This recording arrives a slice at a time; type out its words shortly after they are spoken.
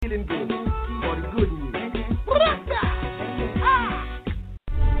feeling good for the good news.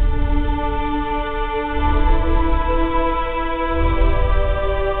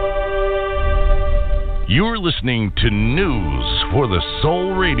 You're listening to News for the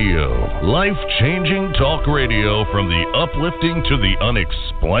Soul Radio, life-changing talk radio from the uplifting to the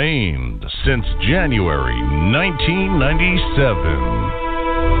unexplained since January 1997.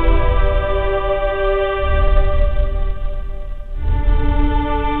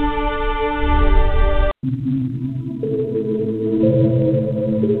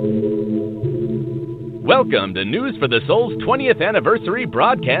 Welcome to News for the Soul's 20th anniversary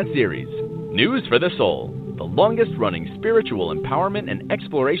broadcast series. News for the Soul, the longest-running spiritual empowerment and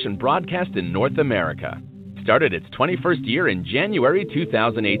exploration broadcast in North America. Started its 21st year in January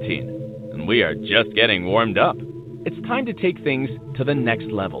 2018, and we are just getting warmed up. It's time to take things to the next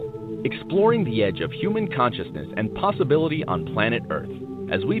level, exploring the edge of human consciousness and possibility on planet Earth,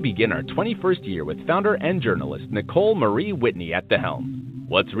 as we begin our 21st year with founder and journalist Nicole Marie Whitney at the helm.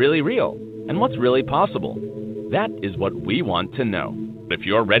 What's really real, and what's really possible? That is what we want to know. If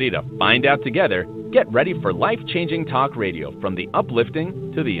you're ready to find out together, get ready for life-changing talk radio from the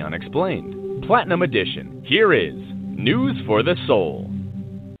uplifting to the unexplained. Platinum Edition. Here is News for the Soul.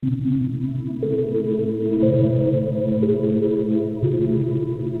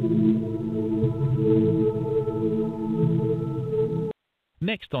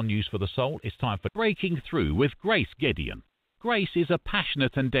 Next on News for the Soul, it's time for Breaking Through with Grace Gideon. Grace is a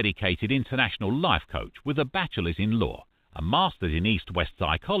passionate and dedicated international life coach with a bachelor's in law, a master's in East-West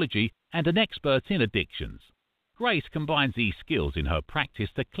psychology, and an expert in addictions. Grace combines these skills in her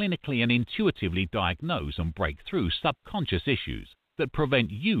practice to clinically and intuitively diagnose and break through subconscious issues that prevent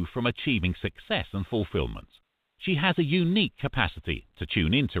you from achieving success and fulfillment. She has a unique capacity to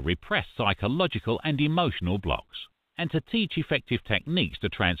tune into repressed psychological and emotional blocks, and to teach effective techniques to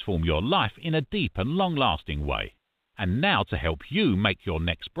transform your life in a deep and long-lasting way. And now to help you make your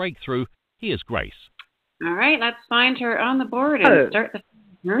next breakthrough, here's Grace. All right, let's find her on the board and start the...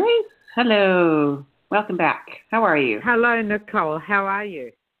 Grace, hello. Welcome back. How are you? Hello, Nicole. How are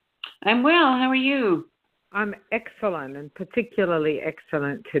you? I'm well. How are you? I'm excellent, and particularly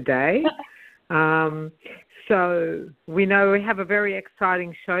excellent today. So we know we have a very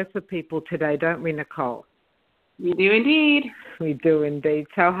exciting show for people today, don't we, Nicole? We do indeed. We do indeed.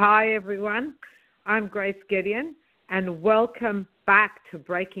 So hi, everyone. I'm Grace Gideon, and welcome back to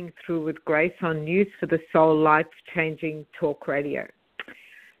Breaking Through with Grace on News for the Soul, life-changing talk radio.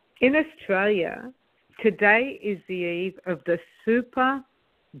 In Australia, today is the eve of the super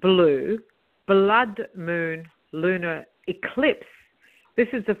blue blood moon lunar eclipse. This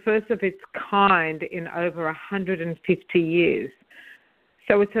is the first of its kind in over 150 years.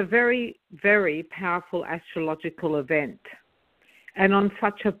 So it's a very, very powerful astrological event. And on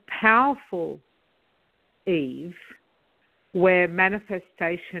such a powerful eve, where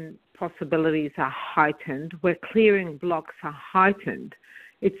manifestation possibilities are heightened, where clearing blocks are heightened,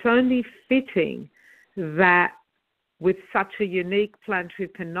 it's only fitting that with such a unique planetary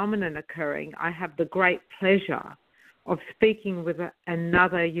phenomenon occurring, I have the great pleasure of speaking with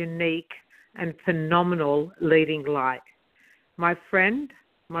another unique and phenomenal leading light. My friend,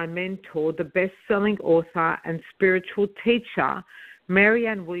 my mentor, the best-selling author and spiritual teacher,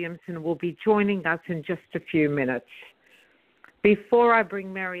 Marianne Williamson, will be joining us in just a few minutes. Before I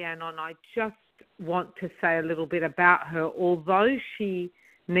bring Marianne on, I just want to say a little bit about her. Although she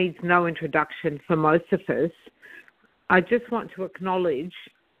needs no introduction for most of us, I just want to acknowledge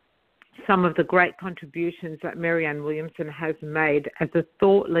some of the great contributions that Marianne Williamson has made as a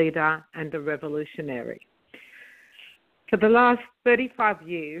thought leader and a revolutionary. For the last 35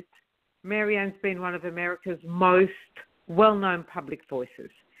 years, Marianne's been one of America's most well-known public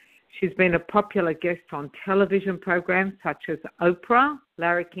voices. She's been a popular guest on television programs such as Oprah,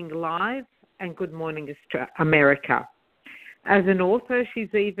 Larry King Live, and Good Morning America. As an author, she's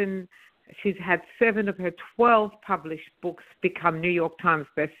had 7 of her 12 published books become New York Times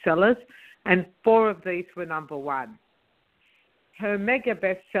bestsellers, and 4 of these were number 1. Her mega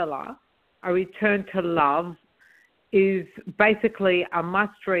bestseller, A Return to Love, is basically a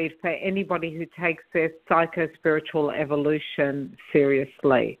must-read for anybody who takes their psycho-spiritual evolution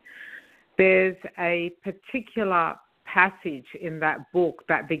seriously. There's a particular passage in that book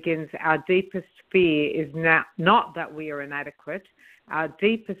that begins, our deepest fear is not that we are inadequate. Our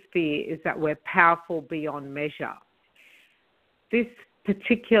deepest fear is that we're powerful beyond measure. This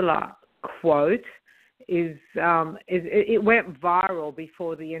particular quote it went viral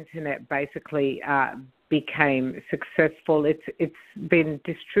before the internet basically became successful. It's been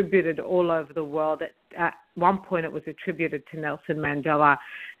distributed all over the world. At one point, it was attributed to Nelson Mandela,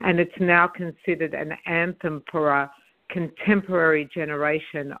 and it's now considered an anthem for a contemporary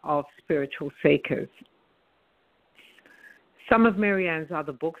generation of spiritual seekers. Some of Marianne's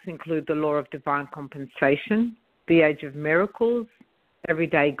other books include The Law of Divine Compensation, The Age of Miracles,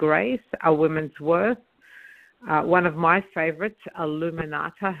 Everyday Grace, A Woman's Worth. One of my favorites,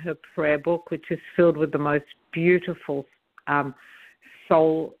 Illuminata, her prayer book, which is filled with the most beautiful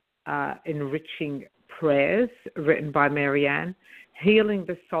soul-enriching prayers written by Marianne. Healing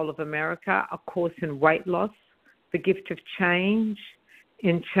the Soul of America, A Course in Weight Loss, The Gift of Change,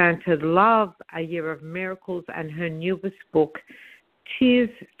 Enchanted Love, A Year of Miracles, and her newest book,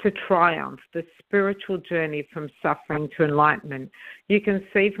 Tears to Triumph, The Spiritual Journey from Suffering to Enlightenment. You can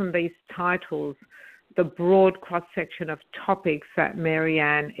see from these titles the broad cross-section of topics that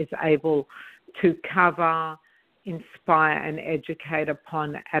Marianne is able to cover, inspire, and educate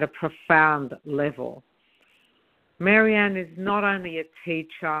upon at a profound level. Marianne is not only a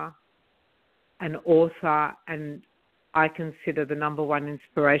teacher, an author, and I consider the number one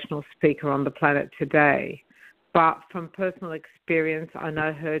inspirational speaker on the planet today, but from personal experience, I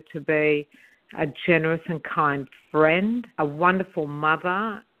know her to be a generous and kind friend, a wonderful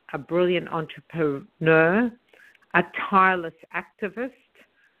mother, a brilliant entrepreneur, a tireless activist,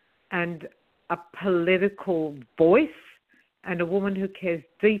 and a political voice, and a woman who cares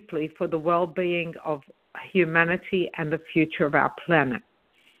deeply for the well-being of humanity and the future of our planet.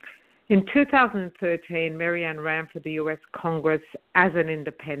 In 2013, Marianne ran for the U.S. Congress as an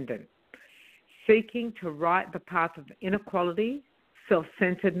independent, seeking to right the path of inequality,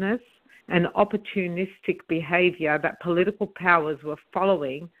 self-centeredness, and opportunistic behavior that political powers were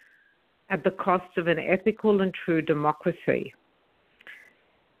following at the cost of an ethical and true democracy.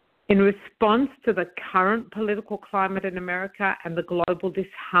 In response to the current political climate in America and the global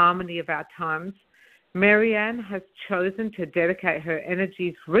disharmony of our times, Marianne has chosen to dedicate her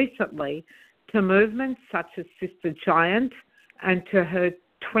energies recently to movements such as Sister Giant and to her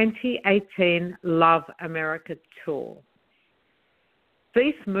 2018 Love America tour.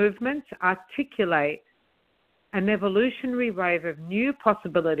 These movements articulate an evolutionary wave of new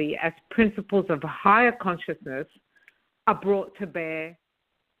possibility as principles of higher consciousness are brought to bear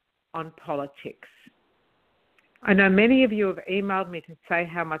on politics. I know many of you have emailed me to say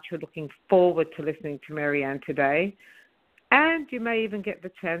how much you're looking forward to listening to Marianne today, and you may even get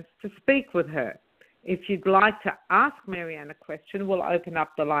the chance to speak with her. If you'd like to ask Marianne a question, we'll open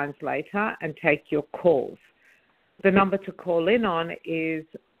up the lines later and take your calls. The number to call in on is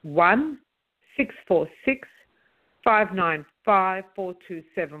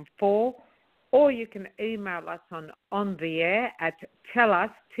 1-646-595-4274, or you can email us on the air at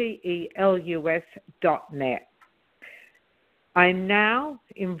telus.net. I now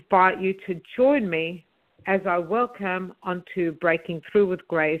invite you to join me as I welcome onto Breaking Through with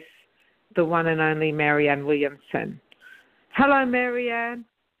Grace, the one and only Marianne Williamson. Hello, Marianne.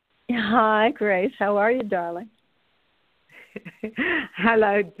 Hi, Grace. How are you, darling?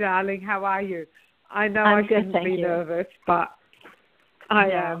 Hello, darling. How are you? I know I shouldn't be nervous, but I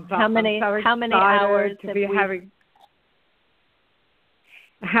am. But how many hours to be having?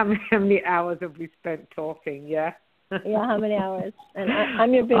 How many hours have we spent talking? Yeah. Yeah, how many hours? And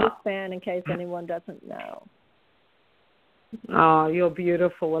I'm your biggest fan, in case anyone doesn't know. Oh, you're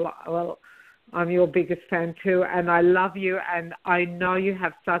beautiful. Well, I'm your biggest fan too, and I love you, and I know you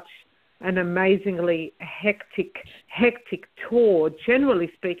have such an amazingly hectic tour,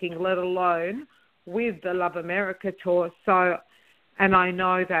 generally speaking, let alone with the Love America tour. So, and I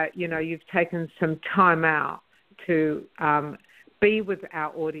know that, you know, you've taken some time out to be with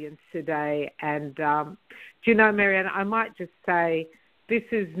our audience today. And do you know, Marianne, I might just say this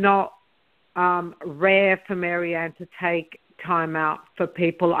is not rare for Marianne to take time out for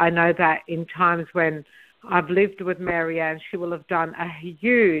people. I know that in times when I've lived with Marianne, she will have done a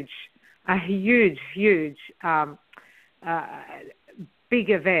huge big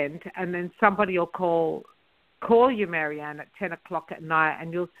event, and then somebody will call you, Marianne, at 10 o'clock at night,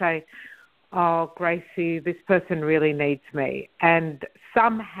 and you'll say, oh, Gracie, this person really needs me. And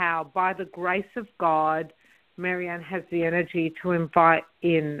somehow, by the grace of God, Marianne has the energy to invite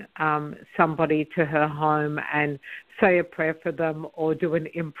in somebody to her home and say a prayer for them or do an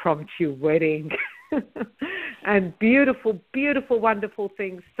impromptu wedding. And beautiful, beautiful, wonderful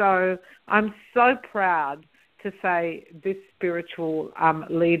things. So I'm so proud to say this spiritual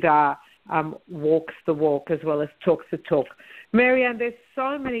leader walks the walk as well as talks the talk. Marianne, there's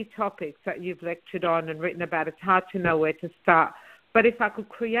so many topics that you've lectured on and written about. It's hard to know where to start. But if I could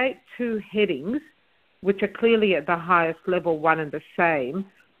create two headings which are clearly at the highest level one and the same,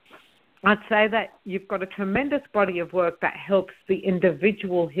 I'd say that you've got a tremendous body of work that helps the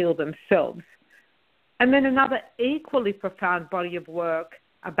individual heal themselves. And then another equally profound body of work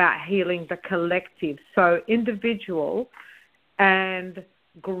about healing the collective. So individual and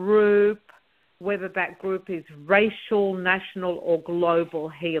group, whether that group is racial, national, or global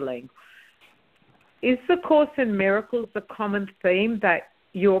healing. Is the Course in Miracles the common theme that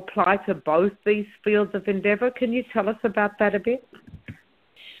you apply to both these fields of endeavor? Can you tell us about that a bit?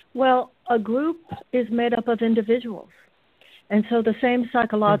 Well, a group is made up of individuals. And so the same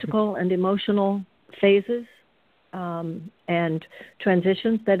psychological and emotional phases and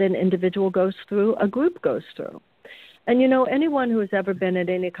transitions that an individual goes through, a group goes through. And, you know, anyone who has ever been at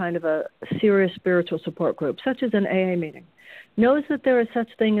any kind of a serious spiritual support group, such as an AA meeting, knows that there is such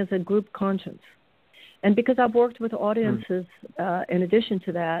thing as a group conscience. And because I've worked with audiences, in addition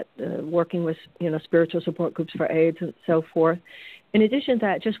to that, working with, you know, spiritual support groups for AIDS and so forth, in addition to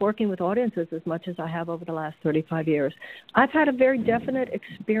that, just working with audiences as much as I have over the last 35 years, I've had a very definite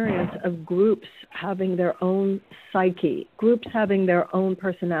experience of groups having their own psyche, groups having their own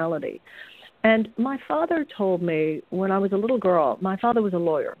personality. And my father told me when I was a little girl, my father was a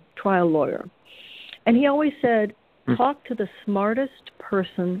lawyer, trial lawyer, and he always said, talk to the smartest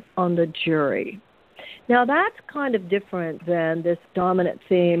person on the jury. Now, that's kind of different than this dominant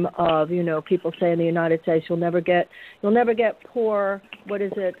theme of, you know, people say in the United States, you'll never get poor,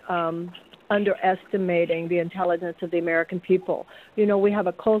 underestimating the intelligence of the American people. You know, we have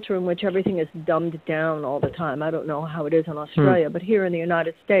a culture in which everything is dumbed down all the time. I don't know how it is in Australia, but here in the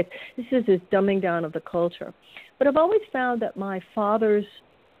United States, this is this dumbing down of the culture. But I've always found that my father's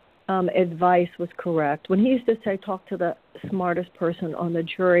advice was correct. When he used to say, talk to the smartest person on the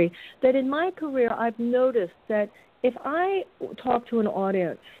jury, that in my career I've noticed that if I talk to an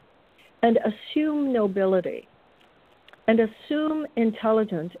audience and assume nobility and assume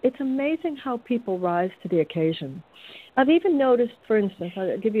intelligence, it's amazing how people rise to the occasion. I've even noticed, for instance,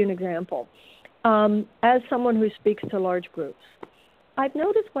 I'll give you an example. As someone who speaks to large groups, I've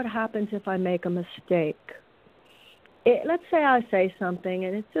noticed what happens if I make a mistake. Let's say I say something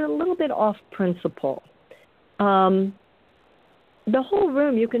and it's a little bit off principle. The whole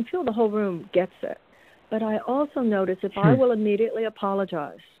room, you can feel the whole room gets it. But I also notice if I will immediately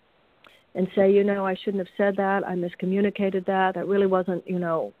apologize and say, you know, I shouldn't have said that, I miscommunicated that really wasn't, you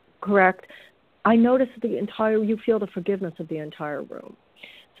know, correct, I notice you feel the forgiveness of the entire room.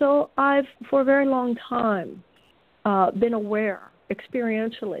 So I've, for a very long time, been aware,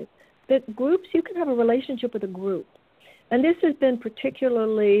 experientially, that groups, you can have a relationship with a group. And this has been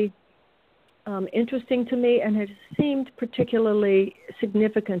particularly interesting to me and has seemed particularly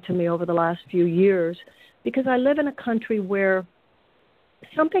significant to me over the last few years because I live in a country where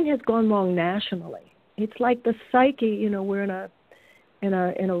something has gone wrong nationally. It's like the psyche, you know, we're in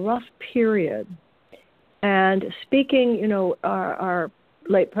a rough period. And speaking, you know, our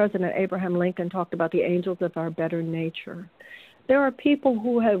late President Abraham Lincoln talked about the angels of our better nature. There are people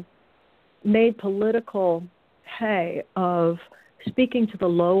who have made political hay of speaking to the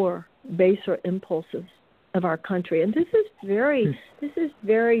lower, baser impulses of our country. And this is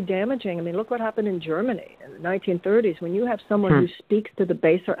very damaging. I mean, look what happened in Germany in the 1930s. When you have someone who speaks to the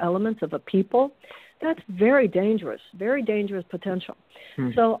baser elements of a people, that's very dangerous potential.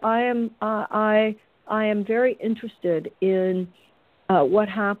 So I am very interested in what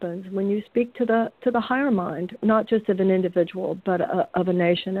happens when you speak to the higher mind, not just of an individual, but of a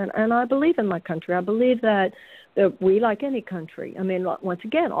nation. And I believe in my country. I believe that we, like any country, I mean, once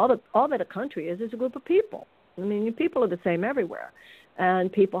again, all that a country is a group of people. I mean, people are the same everywhere.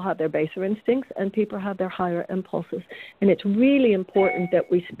 And people have their baser instincts and people have their higher impulses. And it's really important that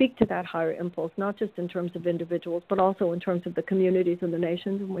we speak to that higher impulse, not just in terms of individuals, but also in terms of the communities and the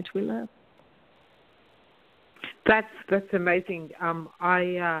nations in which we live. That's amazing.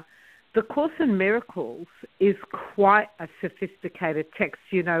 The Course in Miracles is quite a sophisticated text.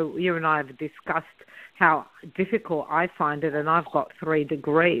 You know, you and I have discussed how difficult I find it, and I've got 3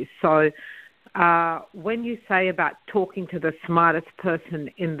 degrees. So when you say about talking to the smartest person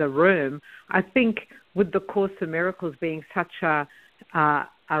in the room, I think with the Course in Miracles being such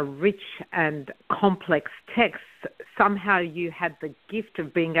a rich and complex text, somehow you had the gift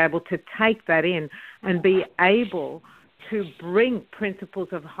of being able to take that in and be able to bring principles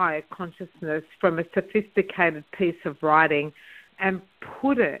of higher consciousness from a sophisticated piece of writing and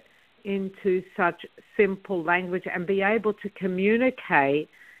put it into such simple language and be able to communicate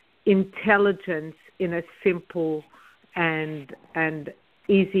intelligence in a simple and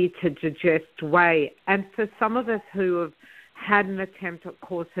easy to digest way. And for some of us who have had an attempt at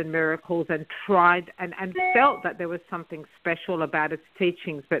Course in Miracles and tried and felt that there was something special about its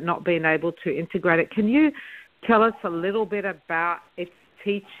teachings but not being able to integrate it. Can you tell us a little bit about its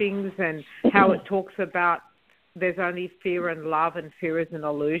teachings and how it talks about there's only fear and love and fear is an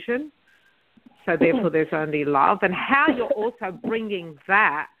illusion, so therefore there's only love, and how you're also bringing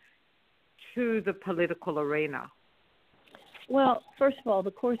that to the political arena? Well, first of all,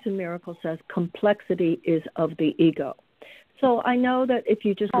 the Course in Miracles says complexity is of the ego. So I know that if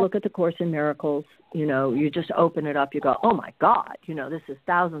you just look at the Course in Miracles, you know, you just open it up, you go, oh, my God, you know, this is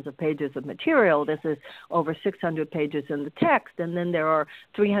thousands of pages of material. This is over 600 pages in the text. And then there are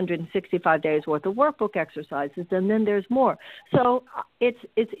 365 days worth of workbook exercises. And then there's more. So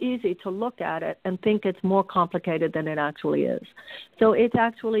it's easy to look at it and think it's more complicated than it actually is. So it's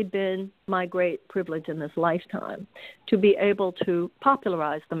actually been my great privilege in this lifetime to be able to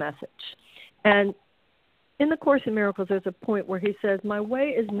popularize the message. And in the Course in Miracles, there's a point where he says, my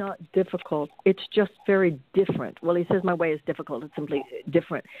way is not difficult. It's just very different. Well, he says my way is difficult. It's simply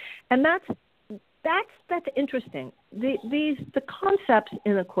different. And that's interesting. The concepts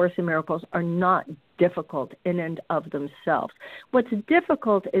in the Course in Miracles are not difficult in and of themselves. What's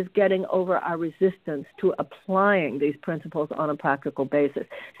difficult is getting over our resistance to applying these principles on a practical basis,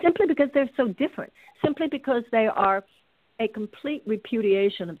 simply because they're so different, simply because they are a complete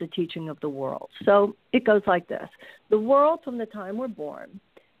repudiation of the teaching of the world. So it goes like this. The world from the time we're born,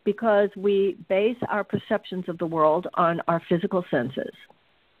 because we base our perceptions of the world on our physical senses,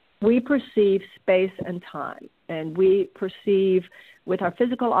 we perceive space and time. And we perceive with our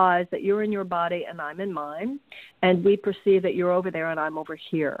physical eyes that you're in your body and I'm in mine. And we perceive that you're over there and I'm over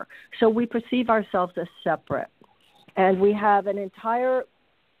here. So we perceive ourselves as separate. And we have an entire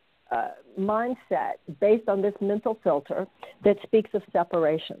mindset based on this mental filter that speaks of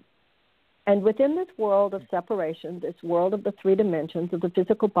separation. And within this world of separation, this world of the three dimensions of the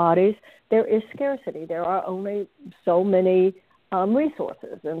physical bodies, there is scarcity. There are only so many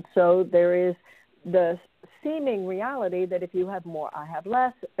resources. And so there is the seeming reality that if you have more, I have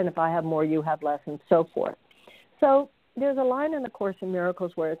less, and if I have more, you have less, and so forth. So there's a line in the Course in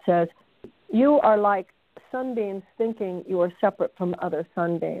Miracles where it says, you are like sunbeams thinking you are separate from other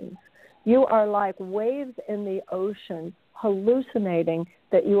sunbeams. You are like waves in the ocean hallucinating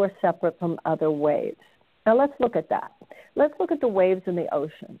that you are separate from other waves. Now let's look at that. Let's look at the waves in the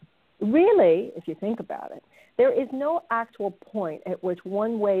ocean. Really, if you think about it, there is no actual point at which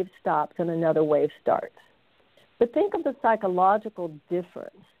one wave stops and another wave starts. But think of the psychological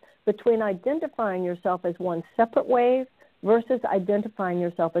difference between identifying yourself as one separate wave versus identifying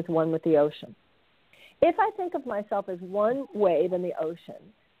yourself as one with the ocean. If I think of myself as one wave in the ocean,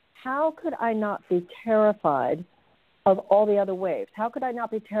 how could I not be terrified of all the other waves? How could I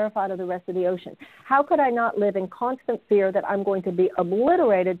not be terrified of the rest of the ocean? How could I not live in constant fear that I'm going to be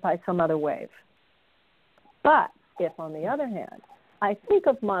obliterated by some other wave? But if, on the other hand, I think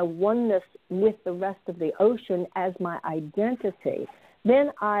of my oneness with the rest of the ocean as my identity,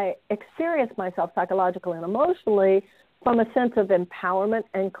 then I experience myself psychologically and emotionally from a sense of empowerment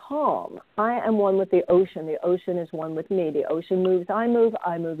and calm. I am one with the ocean. The ocean is one with me. The ocean moves, I move,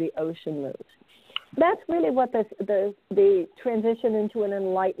 the ocean moves. That's really what the transition into an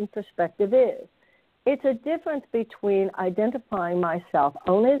enlightened perspective is. It's a difference between identifying myself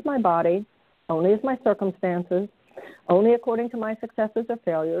only as my body, only as my circumstances, only according to my successes or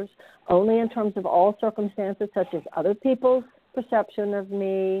failures, only in terms of all circumstances such as other people's perception of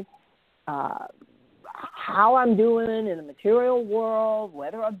me, how I'm doing in the material world,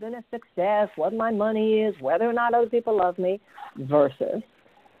 whether I've been a success, what my money is, whether or not other people love me, versus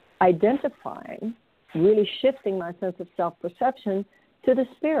identifying, really shifting my sense of self-perception to the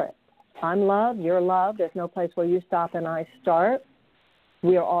spirit. I'm love, you're love, there's no place where you stop and I start.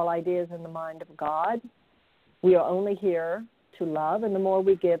 We are all ideas in the mind of God. We are only here to love, and the more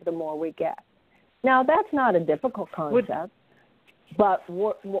we give, the more we get. Now, that's not a difficult concept. But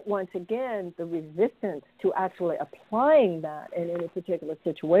once again, the resistance to actually applying that in any particular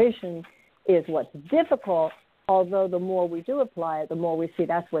situation is what's difficult, although the more we do apply it, the more we see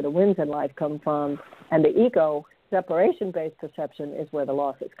that's where the wins in life come from, and the ego, separation-based perception, is where the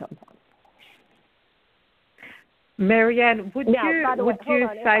losses come from. Marianne, would you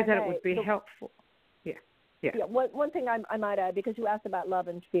say that it would be helpful? Yeah. One thing I might add, because you asked about love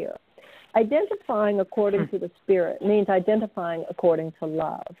and fear. Identifying according to the spirit means identifying according to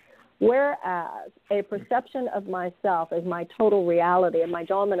love, whereas a perception of myself as my total reality and my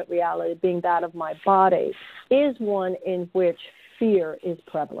dominant reality being that of my body is one in which fear is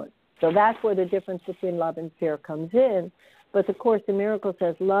prevalent. So that's where the difference between love and fear comes in. But the Course in Miracles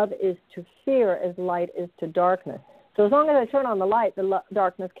says love is to fear as light is to darkness. So as long as I turn on the light, the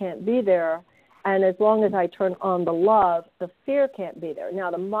darkness can't be there. And as long as I turn on the love, the fear can't be there.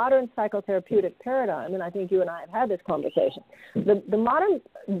 Now, the modern psychotherapeutic paradigm, and I think you and I have had this conversation, the modern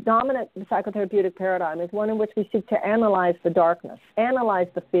dominant psychotherapeutic paradigm is one in which we seek to analyze the darkness, analyze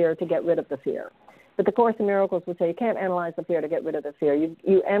the fear to get rid of the fear. But the Course in Miracles would say you can't analyze the fear to get rid of the fear.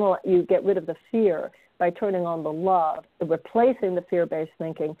 You get rid of the fear by turning on the love, replacing the fear-based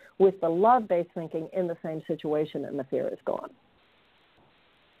thinking with the love-based thinking in the same situation, and the fear is gone.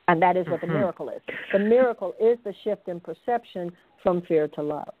 And that is what the miracle is. The miracle is the shift in perception from fear to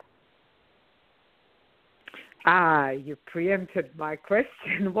love. You preempted my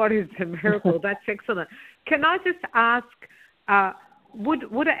question. What is the miracle? That's excellent. Can I just ask,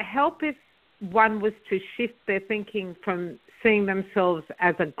 would it help if one was to shift their thinking from seeing themselves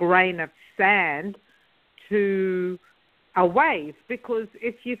as a grain of sand to a wave? Because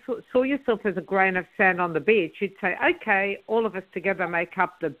if you saw yourself as a grain of sand on the beach, you'd say, okay, all of us together make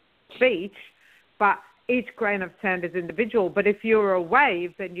up the beach, but each grain of sand is individual. But if you're a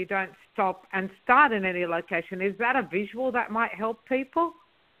wave, then you don't stop and start in any location. Is that a visual that might help people?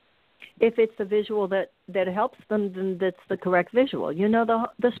 If it's the visual that helps them, then that's the correct visual. You know,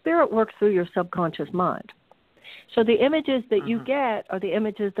 the spirit works through your subconscious mind. So the images that you get are the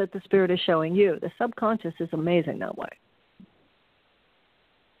images that the spirit is showing you. The subconscious is amazing that way.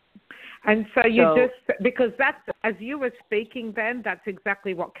 And so because that's, as you were speaking then, that's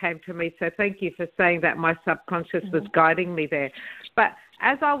exactly what came to me. So thank you for saying that my subconscious was guiding me there. But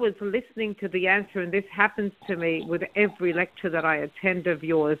as I was listening to the answer, and this happens to me with every lecture that I attend of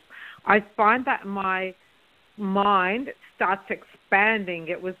yours, I find that my mind starts expanding.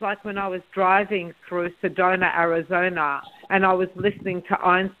 It was like when I was driving through Sedona, Arizona, and I was listening to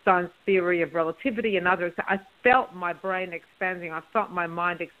Einstein's theory of relativity and others. I felt my brain expanding. I felt my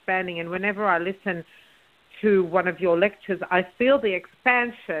mind expanding. And whenever I listen to one of your lectures, I feel the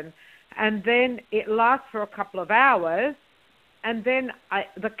expansion, and then it lasts for a couple of hours, and then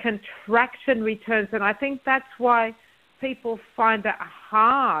the contraction returns. And I think that's why people find it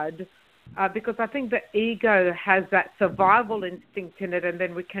hard, because I think the ego has that survival instinct in it, and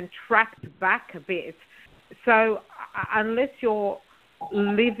then we contract back a bit. So unless you're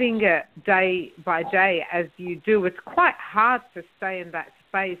living it day by day as you do, it's quite hard to stay in that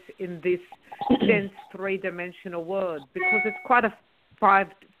space in this dense three-dimensional world, because it's quite a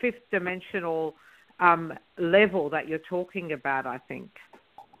fifth-dimensional level that you're talking about, I think.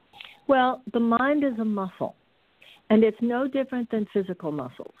 Well, the mind is a muscle, and it's no different than physical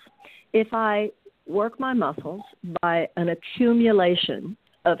muscles. If I work my muscles by an accumulation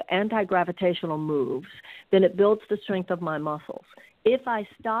of anti-gravitational moves, then it builds the strength of my muscles. If I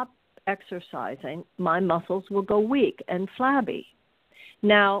stop exercising, my muscles will go weak and flabby.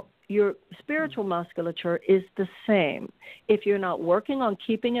 Now, your spiritual musculature is the same. If you're not working on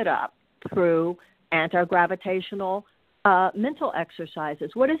keeping it up through anti-gravitational mental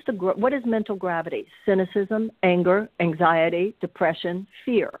exercises. What is mental gravity? Cynicism, anger, anxiety, depression,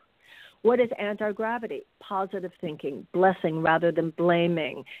 fear. What is anti-gravity? Positive thinking, blessing rather than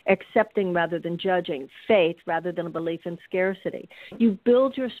blaming, accepting rather than judging, faith rather than a belief in scarcity. You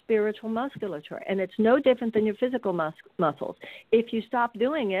build your spiritual musculature, and it's no different than your physical muscles. If you stop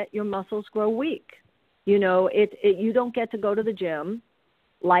doing it, your muscles grow weak. You know, you don't get to go to the gym,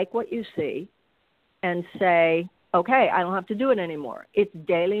 like what you see, and say, okay, I don't have to do it anymore. It's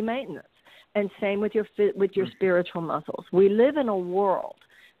daily maintenance. And same with your spiritual muscles. We live in a world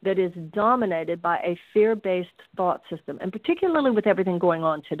that is dominated by a fear-based thought system, and particularly with everything going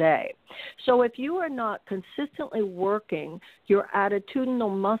on today. So if you are not consistently working your attitudinal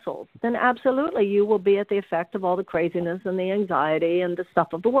muscles, then absolutely you will be at the effect of all the craziness and the anxiety and the stuff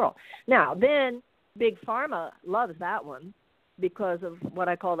of the world. Now, then Big Pharma loves that one because of what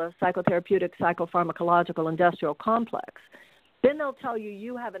I call the psychotherapeutic, psychopharmacological industrial complex. Then they'll tell you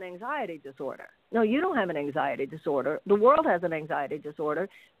you have an anxiety disorder. No, you don't have an anxiety disorder. The world has an anxiety disorder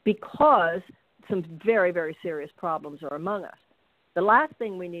because some very, very serious problems are among us. The last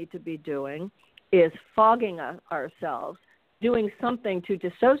thing we need to be doing is fogging ourselves, doing something to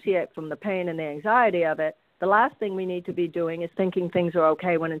dissociate from the pain and the anxiety of it. The last thing we need to be doing is thinking things are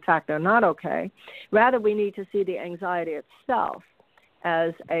okay when in fact they're not okay. Rather, we need to see the anxiety itself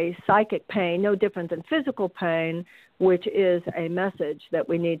as a psychic pain, no different than physical pain, which is a message that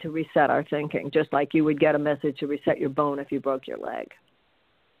we need to reset our thinking, just like you would get a message to reset your bone if you broke your leg.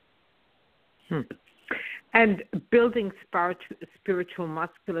 And building spiritual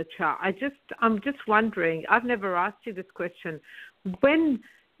musculature, I'm just wondering, I've never asked you this question, when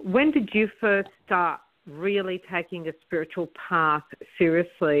did you first start really taking a spiritual path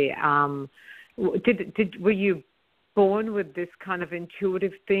seriously? Were you born with this kind of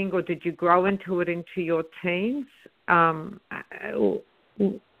intuitive thing, or did you grow into it into your teens? How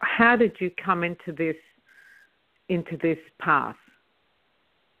did you come into this path?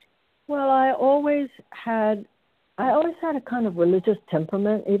 Well, I always had a kind of religious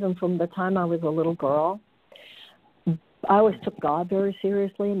temperament, even from the time I was a little girl. I always took God very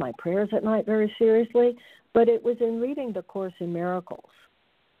seriously, my prayers at night very seriously, but it was in reading the Course in Miracles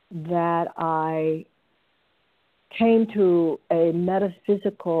that I came to a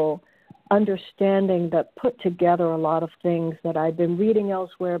metaphysical understanding that put together a lot of things that I'd been reading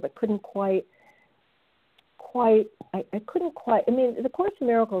elsewhere but couldn't quite, I mean, the Course in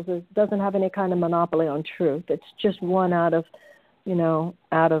Miracles doesn't have any kind of monopoly on truth. It's just one out of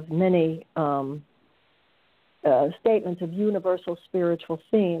many statements of universal spiritual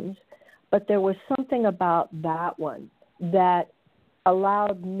themes. But there was something about that one that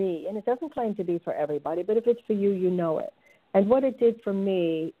allowed me, and it doesn't claim to be for everybody, but if it's for you, you know it. And what it did for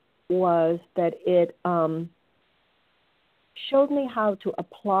me was that it showed me how to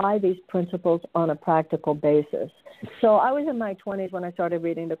apply these principles on a practical basis. So I was in my 20s when I started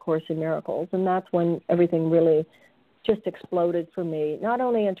reading The Course in Miracles, and that's when everything really just exploded for me, not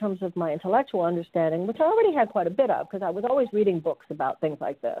only in terms of my intellectual understanding, which I already had quite a bit of because I was always reading books about things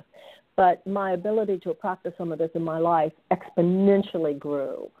like this, but my ability to practice some of this in my life exponentially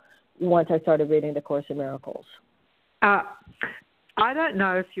grew once I started reading The Course in Miracles. I don't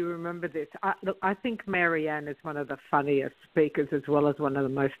know if you remember this. I think Marianne is one of the funniest speakers as well as one of the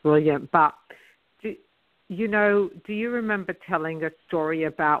most brilliant, but do you remember telling a story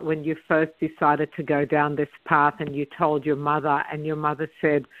about when you first decided to go down this path and you told your mother, and your mother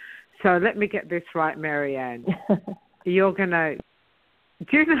said, so let me get this right, Marianne, you're going to,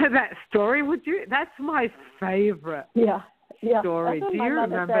 do you know that story? Would you? That's my favorite story. Do you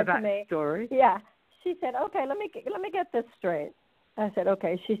remember that story? Yeah. She said, okay, let me get this straight. I said,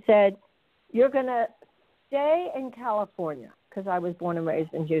 okay. She said, you're going to stay in California because I was born and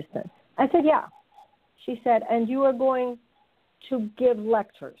raised in Houston. I said, yeah. She said, and you are going to give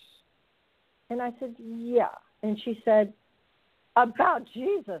lectures. And I said, yeah. And she said, about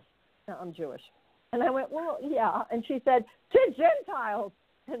Jesus. No, I'm Jewish. And I went, well, yeah. And she said, to Gentiles.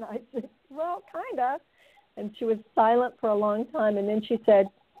 And I said, well, kind of. And she was silent for a long time. And then she said,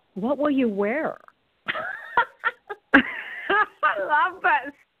 what will you wear? I love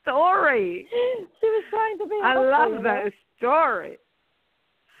that story. She was trying to be helpful. I love that story.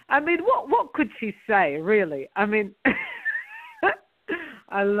 I mean, what could she say, really? I mean,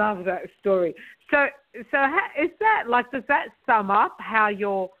 I love that story. So is that, like, does that sum up how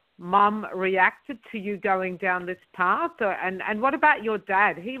your mum reacted to you going down this path? And what about your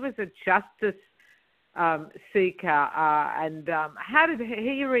dad? He was a justice seeker, and how did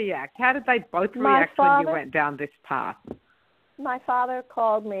he react? How did they both react when you went down this path? My father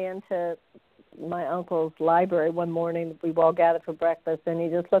called me into my uncle's library one morning. We all gathered for breakfast, and he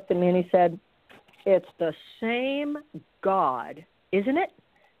just looked at me and he said, it's the same God, isn't it?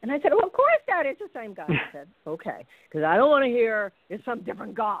 And I said, well, of course, Dad, it's the same God. He said, okay, because I don't want to hear it's some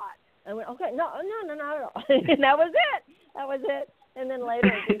different God. I went, okay, no, not at all. And that was it. And then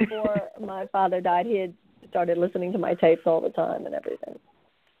later, before my father died, he had started listening to my tapes all the time and everything.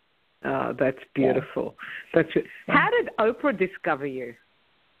 Oh, that's beautiful. Yeah. How did Oprah discover you?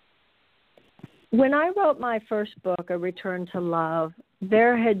 When I wrote my first book, A Return to Love,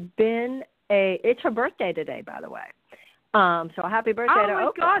 there had been it's her birthday today, by the way. So happy birthday to Oprah.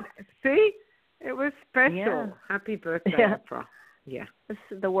 Oh, my God. See? It was special. Yeah. Happy birthday, Oprah. Yeah.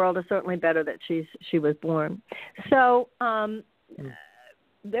 The world is certainly better that she was born. So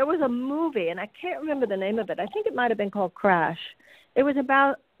there was a movie, and I can't remember the name of it. I think it might have been called Crash. It was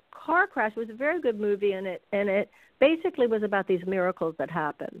about car crash. It was a very good movie, and it basically was about these miracles that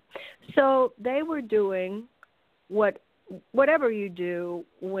happen. So they were doing whatever you do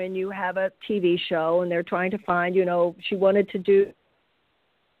when you have a TV show, and they're trying to find, she wanted to do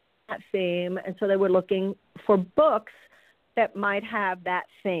that theme, and so they were looking for books that might have that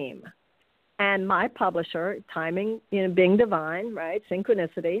theme. And my publisher, timing, being divine, right,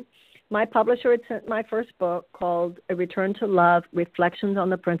 synchronicity, my publisher had sent my first book called A Return to Love, Reflections on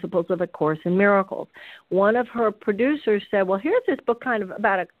the Principles of A Course in Miracles. One of her producers said, well, here's this book kind of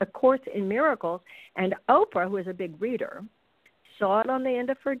about a course in miracles. And Oprah, who is a big reader, saw it on the end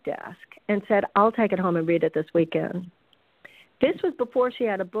of her desk and said, I'll take it home and read it this weekend. This was before she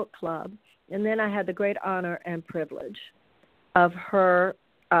had a book club. And then I had the great honor and privilege of her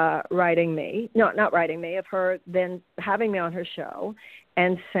of her then having me on her show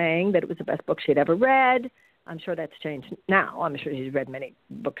and saying that it was the best book she'd ever read, I'm sure that's changed now. I'm sure she's read many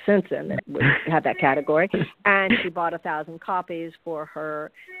books since then that would have that category. And she bought 1,000 copies for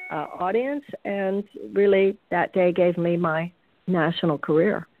her audience, and really that day gave me my national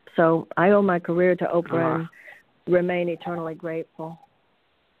career. So I owe my career to Oprah and remain eternally grateful.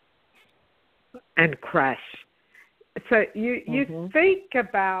 And crash. So you speak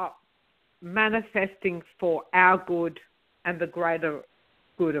about manifesting for our good and the greater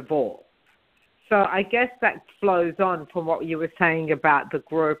good of all. So I guess that flows on from what you were saying about the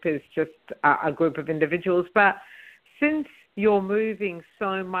group is just a group of individuals. But since you're moving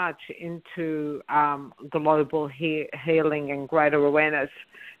so much into global healing and greater awareness,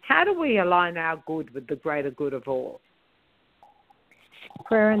 how do we align our good with the greater good of all?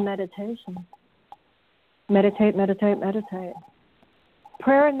 Prayer and meditation. Meditate, meditate, meditate.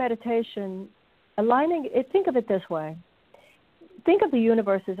 Prayer and meditation, aligning it, think of it this way. Think of the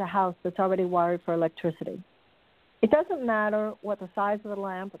universe as a house that's already wired for electricity. It doesn't matter what the size of the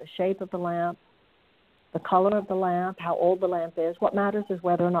lamp or the shape of the lamp, the color of the lamp, how old the lamp is. What matters is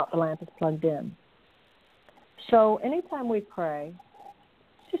whether or not the lamp is plugged in. So anytime we pray,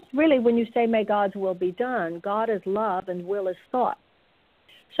 just really when you say, may God's will be done, God is love and will is thought.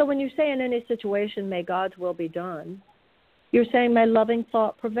 So when you say in any situation, may God's will be done, you're saying, may loving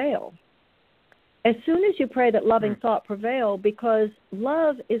thought prevail. As soon as you pray that loving thought prevail, because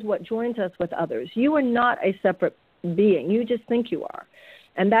love is what joins us with others. You are not a separate being. You just think you are.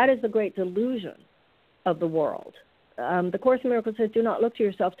 And that is the great delusion of the world. The Course in Miracles says, do not look to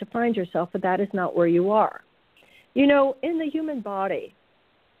yourself to find yourself, but that is not where you are. You know, in the human body,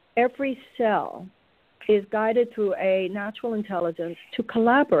 every cell is guided through a natural intelligence to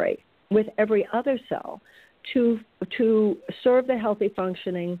collaborate with every other cell to serve the healthy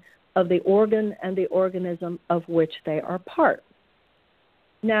functioning of the organ and the organism of which they are part.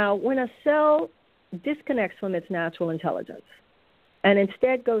 Now, when a cell disconnects from its natural intelligence and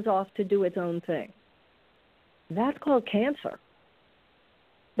instead goes off to do its own thing, that's called cancer.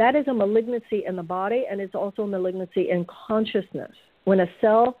 That is a malignancy in the body, and it's also a malignancy in consciousness. When a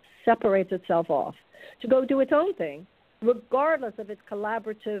cell separates itself off to go do its own thing, regardless of its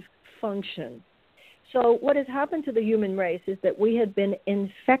collaborative function. So what has happened to the human race is that we have been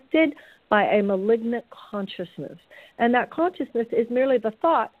infected by a malignant consciousness. And that consciousness is merely the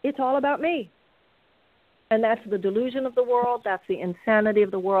thought, it's all about me. And that's the delusion of the world, that's the insanity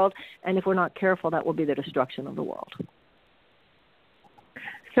of the world, and if we're not careful, that will be the destruction of the world.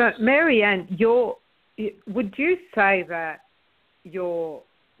 So, Marianne, would you say that your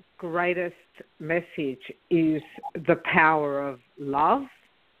greatest message is the power of love?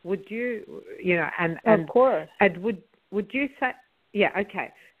 Would you, and of course. And would you say, yeah,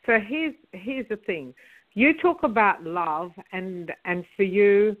 okay. So here's the thing. You talk about love, and for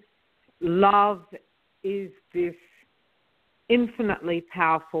you, love is this infinitely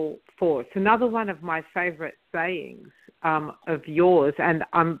powerful force. Another one of my favorite sayings of yours, and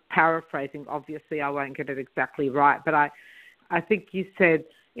I'm paraphrasing, obviously I won't get it exactly right, but I think you said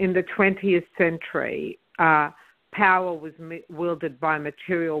in the 20th century, power was wielded by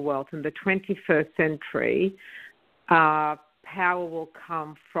material wealth. In the 21st century, power will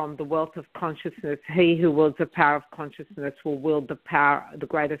come from the wealth of consciousness. He who wields the power of consciousness will wield the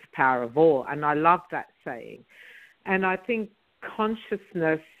greatest power of all. And I love that saying. And I think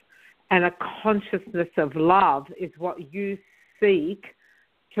consciousness and a consciousness of love is what you seek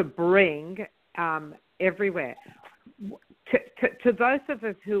to bring everywhere. To those of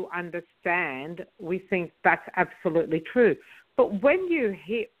us who understand, we think that's absolutely true. But when you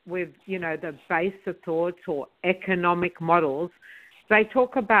hit with, the baser thoughts or economic models, they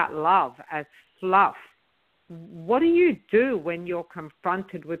talk about love as fluff. What do you do when you're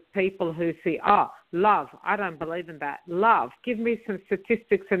confronted with people who say, love, I don't believe in that. Love, give me some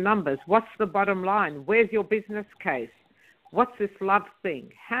statistics and numbers. What's the bottom line? Where's your business case? What's this love thing?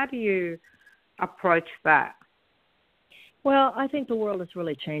 How do you approach that? Well, I think the world is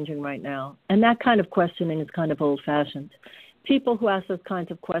really changing right now, and that kind of questioning is kind of old-fashioned. People who ask those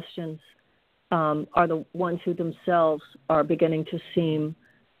kinds of questions are the ones who themselves are beginning to seem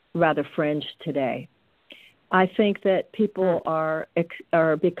rather fringe today. I think that people are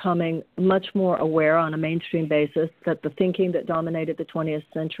becoming much more aware on a mainstream basis that the thinking that dominated the 20th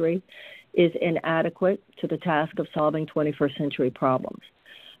century is inadequate to the task of solving 21st century problems.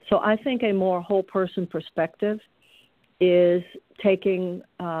 So I think a more whole person perspective is taking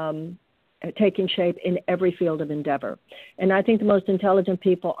shape in every field of endeavor. And I think the most intelligent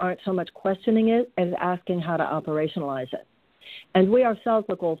people aren't so much questioning it as asking how to operationalize it. And we ourselves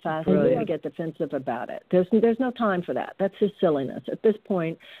look old-fashioned and we get defensive about it. There's no time for that. That's just silliness. At this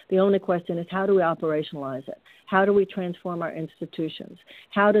point, the only question is how do we operationalize it? How do we transform our institutions?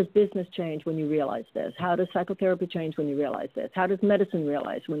 How does business change when you realize this? How does psychotherapy change when you realize this? How does medicine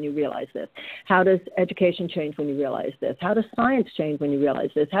realize when you realize this? How does education change when you realize this? How does science change when you realize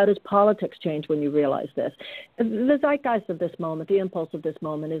this? How does politics change when you realize this? The zeitgeist of this moment, the impulse of this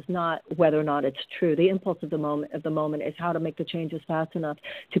moment is not whether or not it's true. The impulse of the moment is how to make the changes fast enough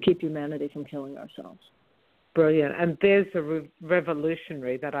to keep humanity from killing ourselves. Brilliant. And there's a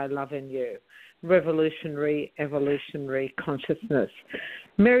revolutionary that I love in you. Revolutionary, evolutionary consciousness.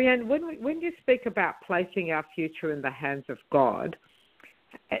 Marianne, when you speak about placing our future in the hands of God,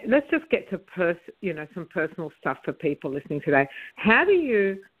 let's just get to some personal stuff for people listening today. How do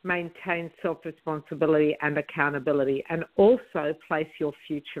you maintain self-responsibility and accountability and also place your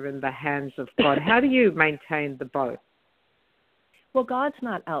future in the hands of God? How do you maintain the both? Well, God's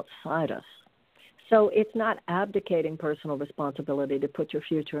not outside us. So it's not abdicating personal responsibility to put your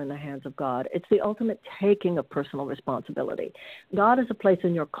future in the hands of God. It's the ultimate taking of personal responsibility. God is a place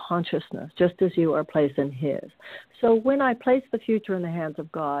in your consciousness, just as you are placed in His. So when I place the future in the hands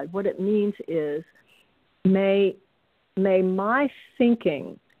of God, what it means is may my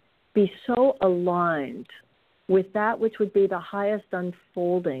thinking be so aligned with that which would be the highest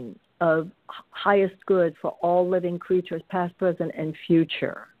unfolding of highest good for all living creatures, past, present, and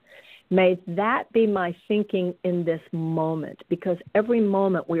future. May that be my thinking in this moment, because every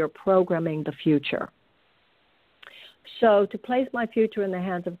moment we are programming the future. So to place my future in the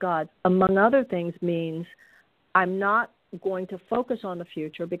hands of God, among other things, means I'm not going to focus on the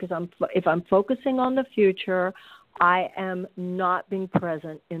future, because if I'm focusing on the future, I am not being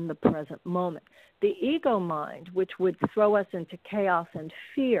present in the present moment. The ego mind, which would throw us into chaos and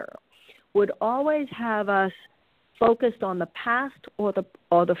fear, would always have us focused on the past or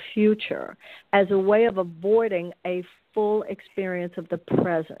the future as a way of avoiding a full experience of the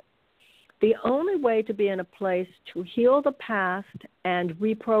present. The only way to be in a place to heal the past and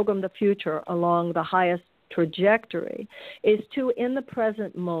reprogram the future along the highest trajectory is to, in the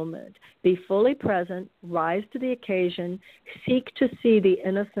present moment, be fully present, rise to the occasion, seek to see the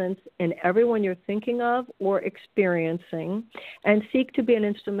innocence in everyone you're thinking of or experiencing, and seek to be an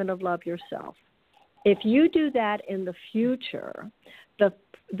instrument of love yourself. If you do that in the future,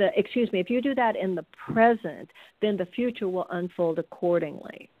 if you do that in the present, then the future will unfold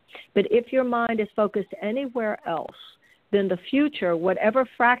accordingly. But if your mind is focused anywhere else, then the future, whatever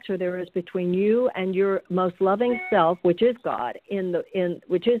fracture there is between you and your most loving self, which is God,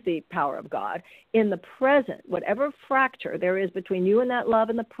 which is the power of God, in the present, whatever fracture there is between you and that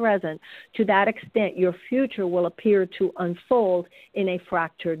love in the present, to that extent, your future will appear to unfold in a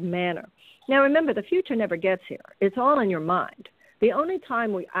fractured manner. Now, remember, the future never gets here. It's all in your mind. The only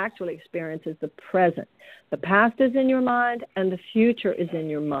time we actually experience is the present. The past is in your mind, and the future is in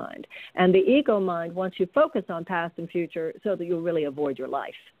your mind. And the ego mind wants you focused on past and future so that you'll really avoid your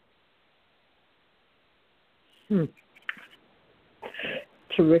life.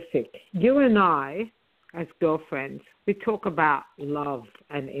 Terrific. You and I, as girlfriends, we talk about love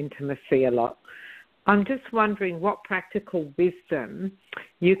and intimacy a lot. I'm just wondering what practical wisdom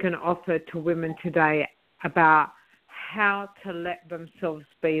you can offer to women today about how to let themselves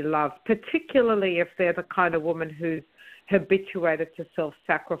be loved, particularly if they're the kind of woman who's habituated to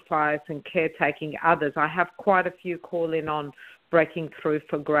self-sacrifice and caretaking others. I have quite a few call in on breaking through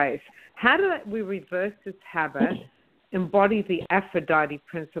for grace. How do we reverse this habit, embody the Aphrodite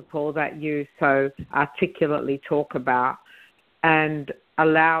principle that you so articulately talk about, and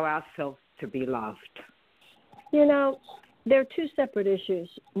allow ourselves to be loved? You know, there are two separate issues.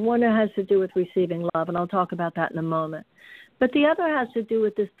 One has to do with receiving love, and I'll talk about that in a moment. But the other has to do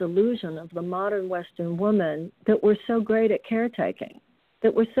with this delusion of the modern Western woman that we're so great at caretaking,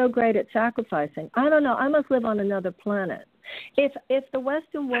 that we're so great at sacrificing. I don't know. I must live on another planet. If the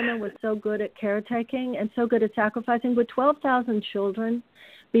Western woman was so good at caretaking and so good at sacrificing, would 12,000 children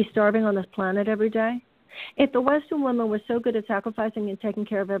be starving on this planet every day? If the Western woman was so good at sacrificing and taking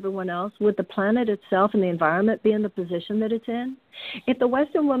care of everyone else, would the planet itself and the environment be in the position that it's in? If the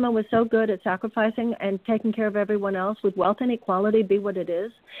Western woman was so good at sacrificing and taking care of everyone else, would wealth inequality be what it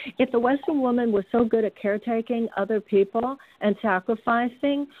is? If the Western woman was so good at caretaking other people and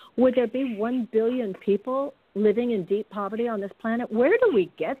sacrificing, would there be 1 billion people living in deep poverty on this planet? Where do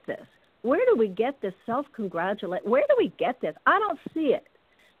we get this? Where do we get this self-congratulate? Where do we get this? I don't see it.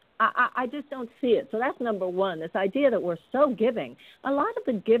 I just don't see it. So that's number one, this idea that we're so giving. A lot of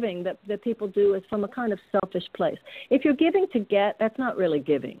the giving that people do is from a kind of selfish place. If you're giving to get, that's not really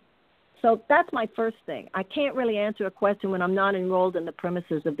giving. So that's my first thing. I can't really answer a question when I'm not enrolled in the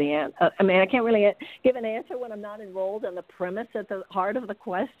premises of the answer. I can't really give an answer when I'm not enrolled in the premise at the heart of the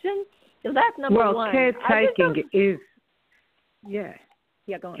question. Because that's number one. Well, caretaking is, yeah.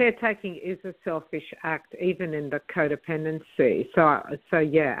 Yeah, go on. Caretaking is a selfish act, even in the codependency. So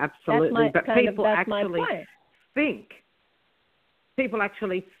yeah, absolutely. But people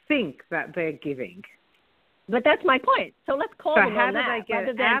actually think that they're giving. But that's my point. So let's call them on that. So how do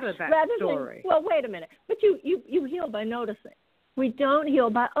they get out of that story? Well, wait a minute. But you heal by noticing. We don't heal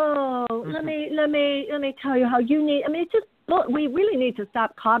by let me tell you how you need. I mean, it's just we really need to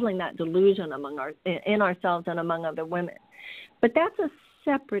stop coddling that delusion in ourselves and among other women. But that's a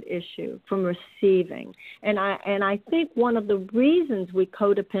separate issue from receiving. And I think one of the reasons we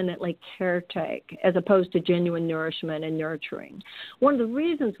codependently caretake as opposed to genuine nourishment and nurturing, one of the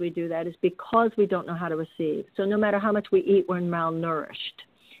reasons we do that is because we don't know how to receive. So no matter how much we eat, we're malnourished.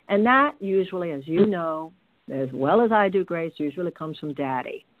 And that usually, as you know, as well as I do, Grace, usually comes from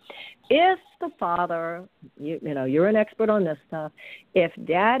daddy. If the father, you're an expert on this stuff, if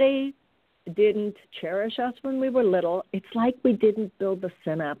daddy didn't cherish us when we were little, it's like we didn't build the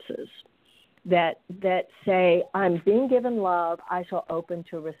synapses that say, I'm being given love, I shall open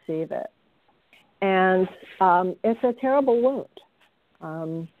to receive it. And it's a terrible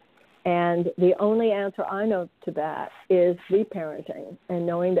wound. And the only answer I know to that is reparenting and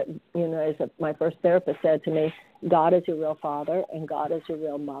knowing that, as my first therapist said to me, God is your real father and God is your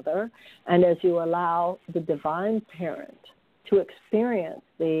real mother. And as you allow the divine parent to experience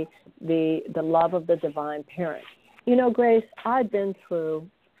the love of the divine parent. Grace, I've been through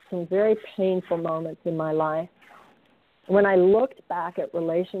some very painful moments in my life when I looked back at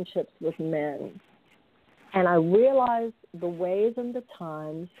relationships with men and I realized the ways and the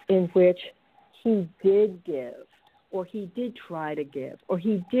times in which he did give, or he did try to give, or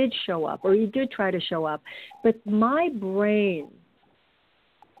he did show up, or he did try to show up, but my brain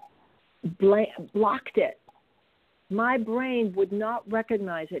blocked it. My brain would not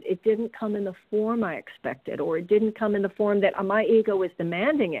recognize it. It didn't come in the form I expected, or it didn't come in the form that my ego was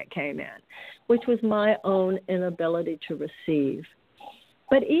demanding it came in, which was my own inability to receive.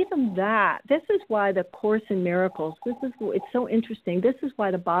 But even that, this is why the Course in Miracles, it's so interesting. This is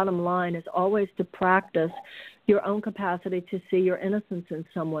why the bottom line is always to practice your own capacity to see your innocence in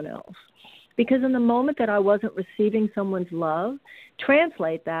someone else. Because in the moment that I wasn't receiving someone's love,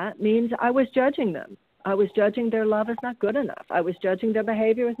 translate that means I was judging them. I was judging their love as not good enough. I was judging their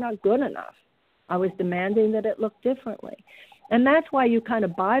behavior as not good enough. I was demanding that it look differently. And that's why you kind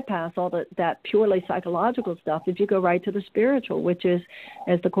of bypass all that purely psychological stuff if you go right to the spiritual, which is,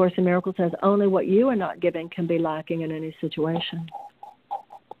 as the Course in Miracles says, only what you are not giving can be lacking in any situation.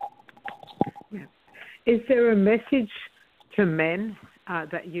 Yeah. Is there a message to men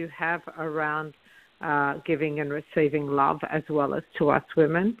that you have around giving and receiving love as well as to us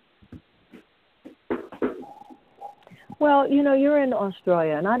women? Well, you're in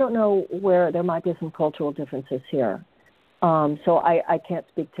Australia, and I don't know where there might be some cultural differences here. So I can't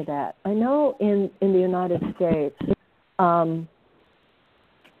speak to that. I know in the United States,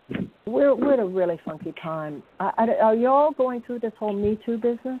 we're at a really funky time. Are you all going through this whole Me Too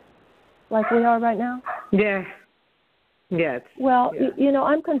business like we are right now? Yeah. Yes. Well, yeah.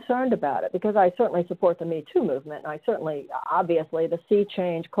 I'm concerned about it because I certainly support the Me Too movement. And I certainly, obviously, the sea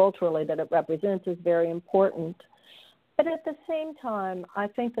change culturally that it represents is very important. But at the same time, I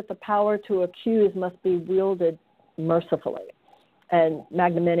think that the power to accuse must be wielded mercifully and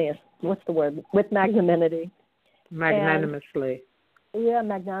magnanimous. What's the word? With magnanimity. Magnanimously.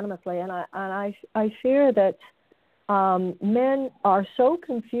 Magnanimously. And I fear that men are so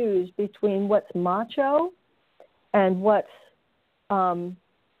confused between what's macho and what's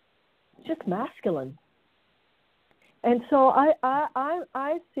just masculine. And so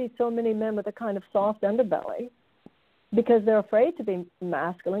I see so many men with a kind of soft underbelly because they're afraid to be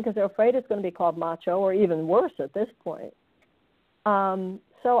masculine, because they're afraid it's going to be called macho, or even worse at this point.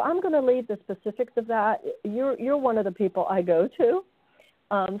 So I'm going to leave the specifics of that. You're one of the people I go to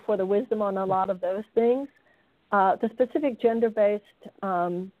for the wisdom on a lot of those things. The specific gender-based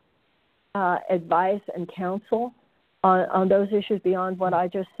advice and counsel on those issues beyond what I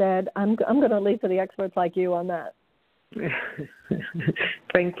just said, I'm going to leave to the experts like you on that.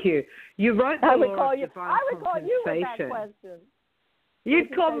 Thank you. You wrote the law of divine I would call you with that question.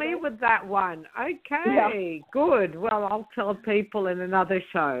 You'd call me with that one. Okay, yeah. Good. Well, I'll tell people in another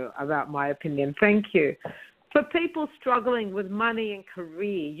show about my opinion. Thank you. For people struggling with money and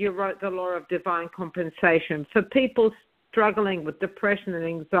career, you wrote the law of divine compensation. For people struggling with depression and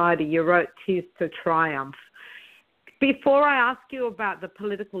anxiety, you wrote Tears to Triumph. Before I ask you about the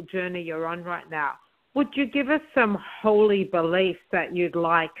political journey you're on right now, would you give us some holy beliefs that you'd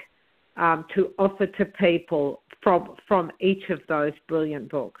like to offer to people from each of those brilliant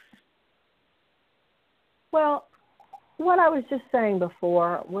books? Well, what I was just saying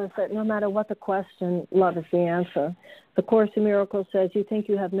before was that no matter what the question, love is the answer. The Course in Miracles says you think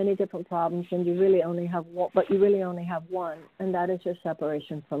you have many different problems and you really only have one, but you really only have one, and that is your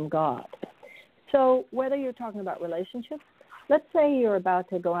separation from God. So whether you're talking about relationships, let's say you're about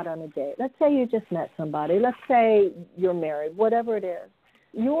to go out on a date. Let's say you just met somebody. Let's say you're married, whatever it is.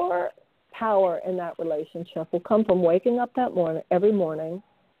 Your power in that relationship will come from waking up that morning, every morning,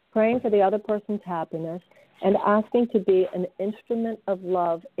 praying for the other person's happiness, and asking to be an instrument of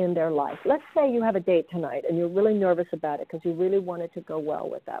love in their life. Let's say you have a date tonight and you're really nervous about it because you really want it to go well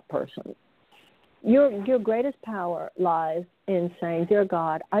with that person. Your greatest power lies in saying, dear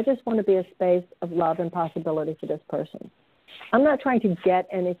God, I just want to be a space of love and possibility for this person. I'm not trying to get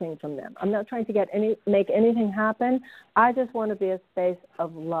anything from them. I'm not trying to make anything happen. I just want to be a space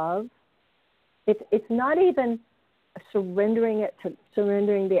of love. It's not even surrendering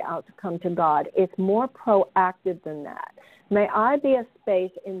the outcome to God. It's more proactive than that. May I be a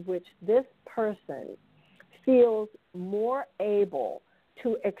space in which this person feels more able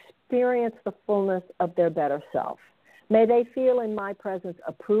to experience the fullness of their better self. May they feel in my presence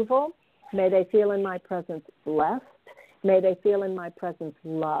approval. May they feel in my presence blessed. May they feel in my presence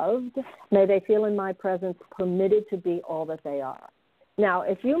loved. May they feel in my presence permitted to be all that they are. Now,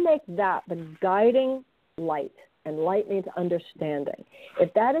 if you make that the guiding light, and light means understanding,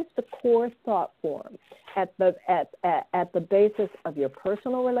 if that is the core thought form at the basis of your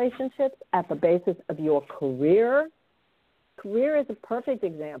personal relationships, at the basis of your career is a perfect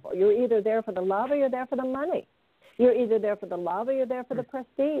example. You're either there for the love or you're there for the money. You're either there for the love or you're there for the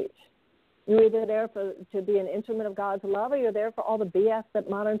prestige. You're either there to be an instrument of God's love or you're there for all the BS that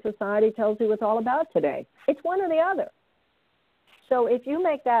modern society tells you it's all about today. It's one or the other. So if you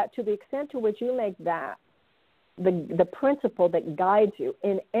make that, to the extent to which you make that the principle that guides you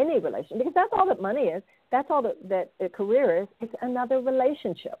in any relation, because that's all that money is, that's all that a career is, it's another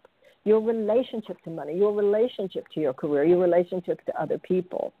relationship. Your relationship to money, your relationship to your career, your relationship to other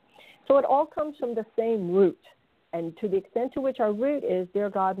people. So it all comes from the same root. And to the extent to which our root is, dear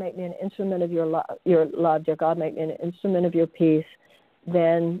God, make me an instrument of your love, dear God, make me an instrument of your peace,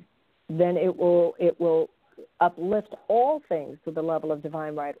 then it will uplift all things to the level of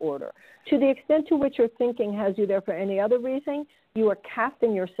divine right order. To the extent to which your thinking has you there for any other reason, you are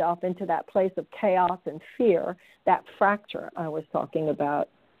casting yourself into that place of chaos and fear, that fracture I was talking about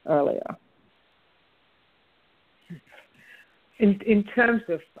earlier. In terms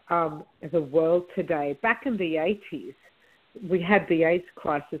of the world today, back in the 80s, we had the AIDS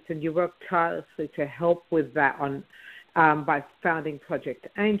crisis, and you worked tirelessly to help with that by founding Project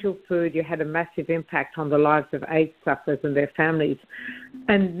Angel Food. You had a massive impact on the lives of AIDS sufferers and their families.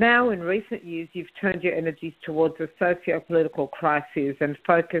 And now in recent years, you've turned your energies towards the socio-political crises and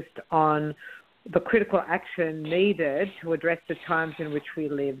focused on the critical action needed to address the times in which we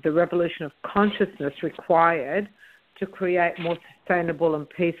live, the revolution of consciousness required to create more sustainable and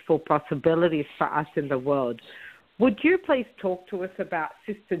peaceful possibilities for us in the world. Would you please talk to us about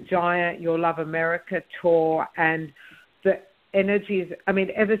Sister Giant, your Love America tour, and the energies,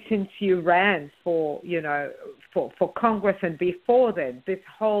 ever since you ran for Congress and before then, this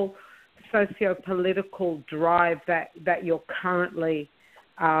whole socio-political drive that you're currently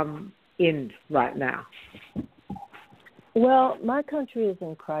in right now? Well, my country is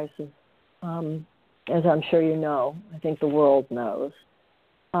in crisis, as I'm sure you know. I think the world knows.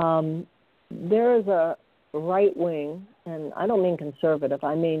 There is a right-wing, and I don't mean conservative,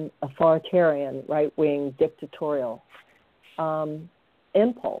 I mean authoritarian, right-wing, dictatorial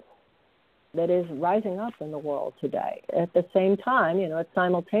impulse that is rising up in the world today. At the same time, it's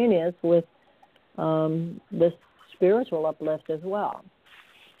simultaneous with this spiritual uplift as well.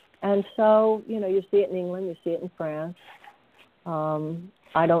 And so, you see it in England, you see it in France.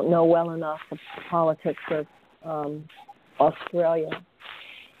 I don't know well enough the politics of Australia.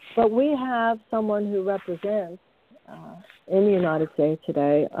 But we have someone who represents, in the United States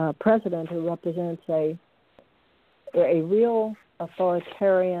today, a president who represents a real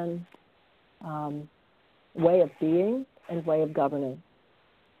authoritarian way of being and way of governing.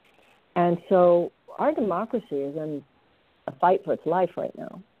 And so our democracy is in a fight for its life right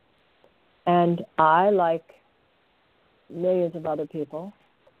now. And I, like millions of other people,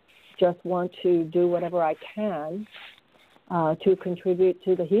 just want to do whatever I can to contribute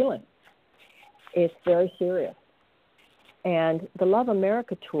to the healing. It's very serious. And the Love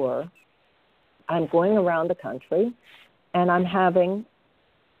America tour, I'm going around the country and I'm having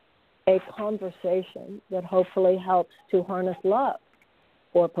a conversation that hopefully helps to harness love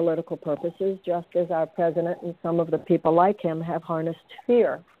for political purposes, just as our president and some of the people like him have harnessed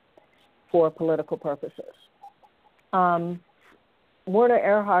fear for political purposes. Werner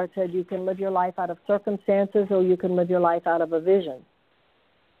Erhard said you can live your life out of circumstances or you can live your life out of a vision.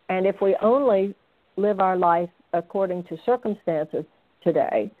 And if we only live our life according to circumstances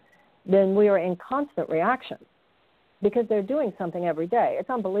today, then we are in constant reaction because they're doing something every day. It's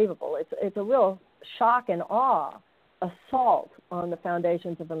unbelievable. It's a real shock and awe assault on the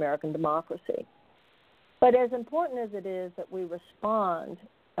foundations of American democracy. But as important as it is that we respond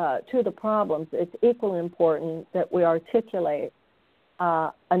to the problems, it's equally important that we articulate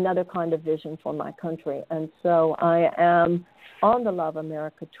another kind of vision for my country. And so I am on the Love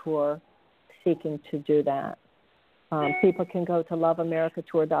America Tour seeking to do that. People can go to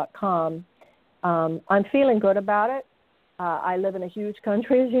loveamericatour.com. I'm feeling good about it. I live in a huge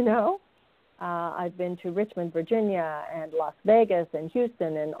country, as you know. I've been to Richmond, Virginia, and Las Vegas, and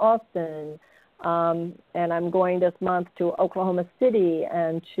Houston, and Austin, and I'm going this month to Oklahoma City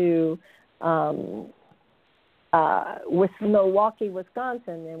and to with Milwaukee,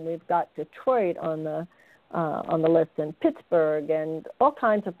 Wisconsin, and we've got Detroit on the list, and Pittsburgh, and all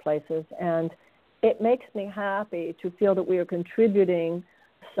kinds of places. And it makes me happy to feel that we are contributing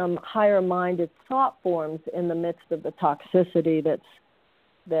some higher-minded thought forms in the midst of the toxicity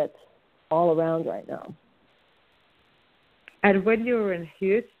that's all around right now. And when you were in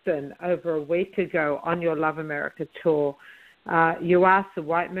Houston over a week ago on your Love America tour, you asked the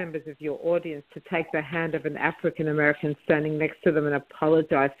white members of your audience to take the hand of an African American standing next to them and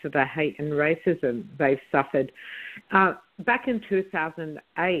apologize for the hate and racism they've suffered. Back in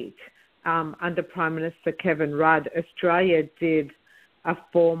 2008, under Prime Minister Kevin Rudd, Australia did a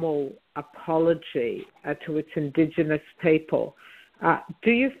formal apology to its Indigenous people. Do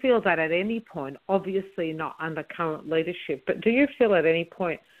you feel that at any point, obviously not under current leadership, but do you feel at any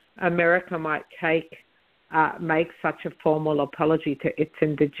point America might make such a formal apology to its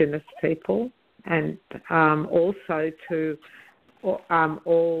Indigenous people and also to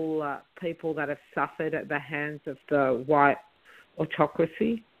all people that have suffered at the hands of the white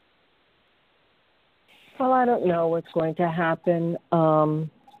autocracy? Well, I don't know what's going to happen on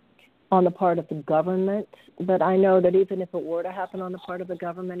the part of the government, but I know that even if it were to happen on the part of the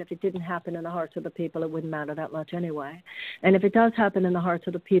government, if it didn't happen in the hearts of the people, it wouldn't matter that much anyway. And if it does happen in the hearts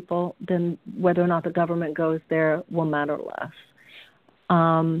of the people, then whether or not the government goes there will matter less.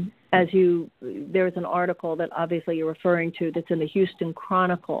 There's an article that obviously you're referring to that's in the Houston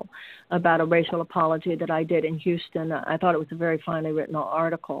Chronicle about a racial apology that I did in Houston. I thought it was a very finely written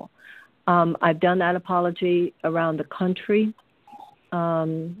article. I've done that apology around the country.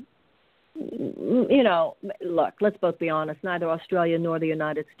 Look, let's both be honest. Neither Australia nor the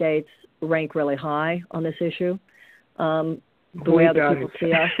United States rank really high on this issue. The way other people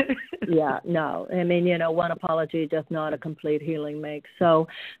see us. Yeah, no. I mean, one apology does not a complete healing make. So,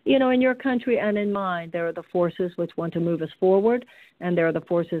 in your country and in mine, there are the forces which want to move us forward, and there are the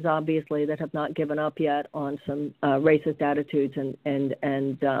forces, obviously, that have not given up yet on some racist attitudes and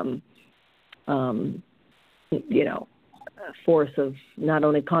force of not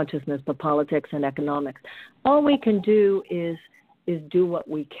only consciousness but politics and economics. All we can do is do what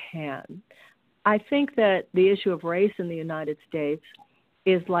we can. I think that the issue of race in the United States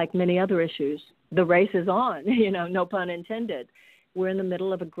is like many other issues. The race is on, no pun intended. We're in the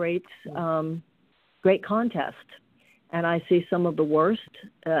middle of a great contest, and I see some of the worst.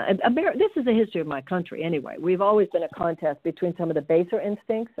 This is the history of my country anyway. We've always been a contest between some of the baser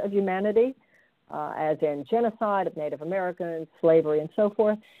instincts of humanity, as in genocide of Native Americans, slavery, and so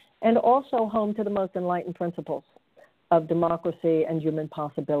forth, and also home to the most enlightened principles of democracy and human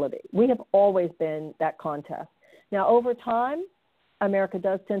possibility. We have always been that contest. Now, over time, America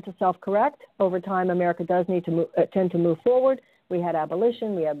does tend to self-correct. Over time, America does need to tend to move forward. We had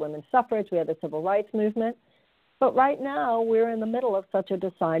abolition, we had women's suffrage, we had the civil rights movement. But right now, we're in the middle of such a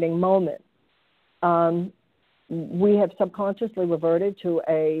deciding moment. We have subconsciously reverted to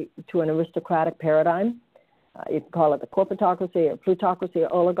an aristocratic paradigm. You can call it the corporatocracy or plutocracy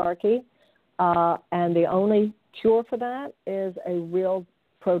or oligarchy. And the only cure for that is a real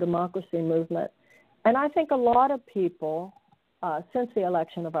pro-democracy movement. And I think a lot of people, since the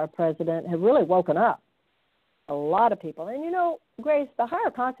election of our president, have really woken up. A lot of people. And, Grace, the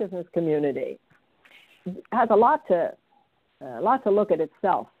higher consciousness community has a lot to look at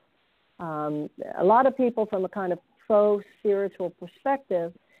itself. A lot of people from a kind of pro-spiritual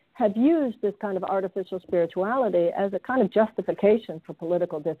perspective have used this kind of artificial spirituality as a kind of justification for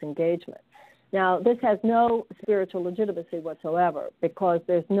political disengagement. Now, this has no spiritual legitimacy whatsoever because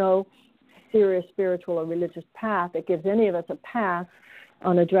there's no serious spiritual or religious path that gives any of us a path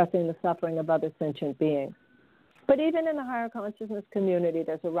on addressing the suffering of other sentient beings. But even in the higher consciousness community,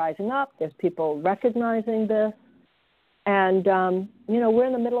 there's a rising up. There's people recognizing this. And, we're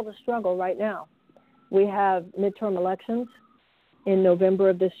in the middle of a struggle right now. We have midterm elections in November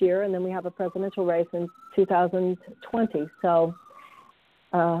of this year, and then we have a presidential race in 2020. So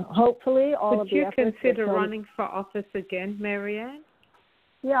hopefully all of the efforts... Would you consider running for office again, Marianne?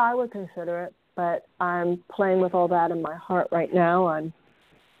 Yeah, I would consider it, but I'm playing with all that in my heart right now. I'm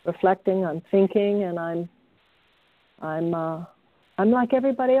reflecting, I'm thinking, and I'm like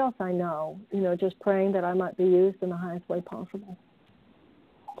everybody else I know, just praying that I might be used in the highest way possible.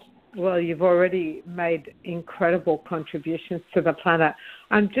 Well, you've already made incredible contributions to the planet.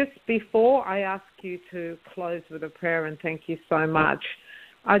 Just before I ask you to close with a prayer, and thank you so much,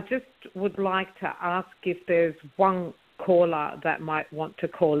 I just would like to ask if there's one caller that might want to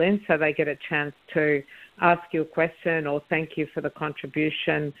call in so they get a chance to ask you a question or thank you for the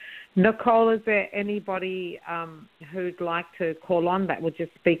contribution. Nicole, is there anybody who'd like to call on that would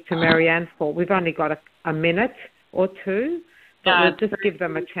just speak to Marianne for? We've only got a minute or two, but we'll just give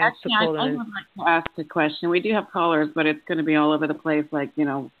them a chance to call in. I would like to ask a question. We do have callers, but it's going to be all over the place, like,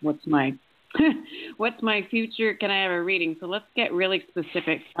 what's my what's my future? Can I have a reading? So let's get really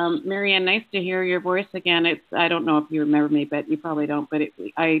specific. Marianne, nice to hear your voice again. I don't know if you remember me, but you probably don't. But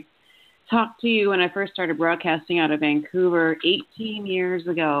I talked to you when I first started broadcasting out of Vancouver 18 years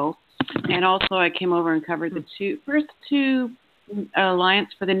ago. And also I came over and covered the first two Alliance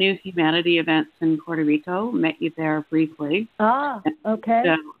for the New Humanity events in Puerto Rico. Met you there briefly. Ah, okay.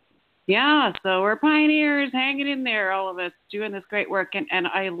 So we're pioneers hanging in there, all of us doing this great work. And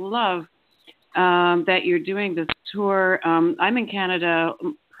I love that you're doing this tour. I'm in Canada.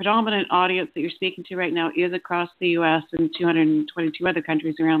 Predominant audience that you're speaking to right now is across the U.S. and 222 other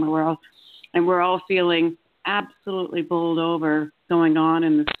countries around the world. And we're all feeling absolutely bowled over going on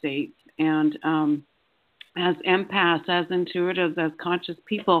in the States. And as empaths, as intuitives, as conscious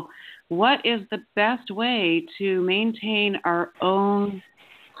people, what is the best way to maintain our own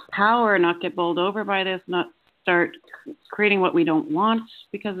power, not get bowled over by this, not start creating what we don't want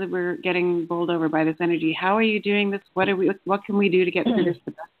because we're getting bowled over by this energy? How are you doing this? What can we do to get through this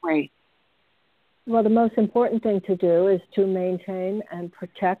the best way? Well, the most important thing to do is to maintain and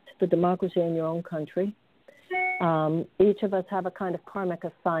protect the democracy in your own country. Each of us have a kind of karmic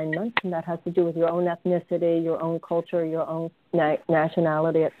assignment, and that has to do with your own ethnicity, your own culture, your own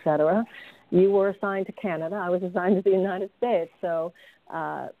nationality, etc. You were assigned to Canada. I was assigned to the United States. So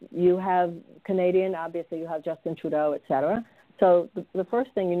you have Canadian, obviously you have Justin Trudeau, etc. So the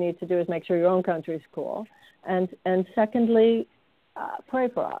first thing you need to do is make sure your own country is cool. And secondly, pray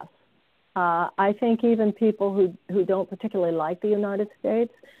for us. I think even people who don't particularly like the United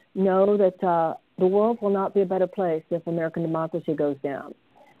States know that the world will not be a better place if American democracy goes down.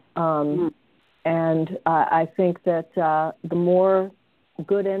 And I think that the more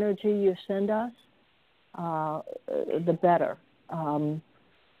good energy you send us, the better.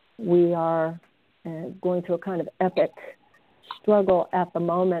 We are going through a kind of epic struggle at the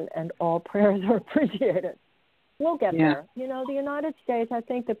moment, and all prayers are appreciated. We'll get there. The United States, I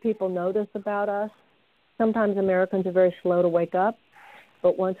think that people know this about us. Sometimes Americans are very slow to wake up,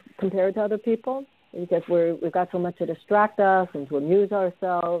 but once compared to other people, because we've got so much to distract us and to amuse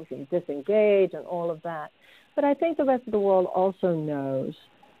ourselves and disengage and all of that. But I think the rest of the world also knows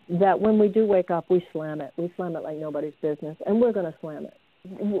that when we do wake up, we slam it. We slam it like nobody's business, and we're going to slam it.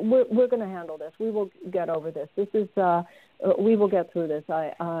 We're going to handle this. We will get over this. We will get through this.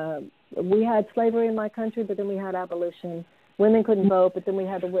 We had slavery in my country, but then we had abolition. Women couldn't vote, but then we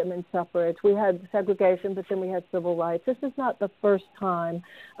had the women's suffrage. We had segregation, but then we had civil rights. This is not the first time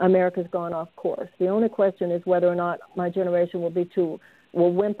America's gone off course. The only question is whether or not my generation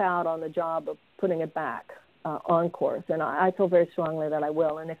will wimp out on the job of putting it back on course. And I feel very strongly that I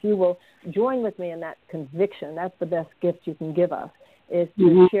will. And if you will join with me in that conviction, that's the best gift you can give us, is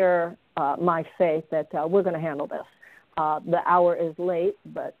to share my faith that we're going to handle this. The hour is late,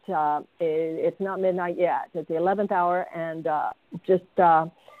 but it's not midnight yet. It's the 11th hour, and just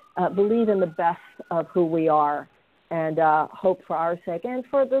believe in the best of who we are, and hope for our sake and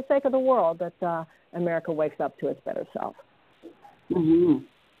for the sake of the world that America wakes up to its better self.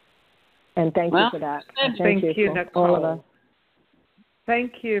 And thank you for that. Thank you, Nicole. All of us.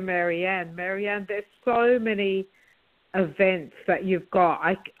 Thank you, Marianne. Marianne, there's so many events that you've got.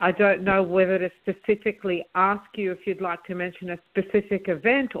 I don't know whether to specifically ask you if you'd like to mention a specific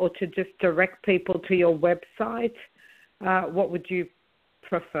event or to just direct people to your website. What would you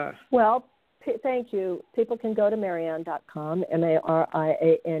prefer? Well, thank you. People can go to Marianne.com,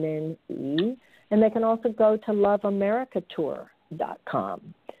 MARIANNE, and they can also go to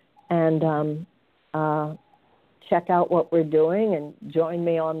loveamericatour.com and check out what we're doing and join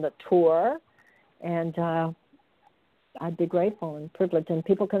me on the tour. And I'd be grateful and privileged. And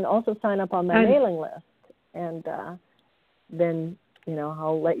people can also sign up on my mailing list. And then,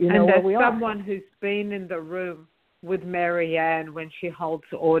 I'll let you know where we are. And as someone who's been in the room with Marianne when she holds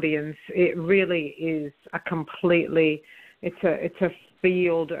the audience, it really is it's a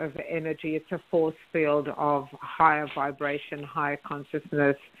field of energy. It's a force field of higher vibration, higher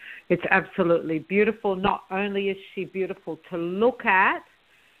consciousness. It's absolutely beautiful. Not only is she beautiful to look at,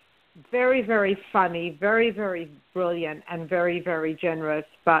 very, very funny, very, very brilliant, and very, very generous,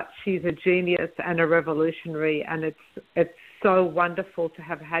 but she's a genius and a revolutionary, and it's so wonderful to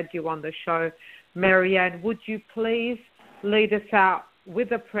have had you on the show. Marianne, would you please lead us out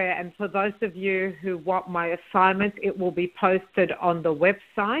with a prayer? And for those of you who want my assignment, it will be posted on the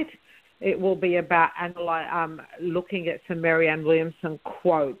website. It will be about looking at some Marianne Williamson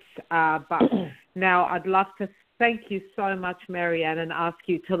quotes. But now I'd love to thank you so much, Marianne, and ask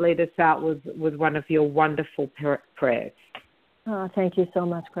you to lead us out with one of your wonderful prayers. Oh, thank you so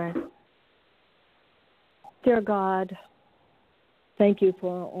much, Grace. Dear God, thank you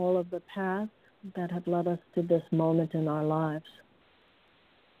for all of the paths that have led us to this moment in our lives.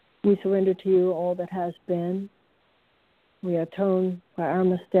 We surrender to you all that has been. We atone for our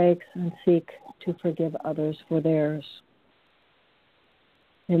mistakes and seek to forgive others for theirs.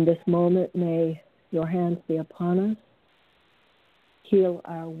 In this moment, may your hands be upon us, heal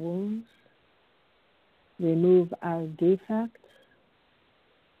our wounds, remove our defects,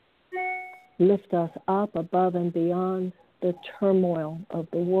 lift us up above and beyond the turmoil of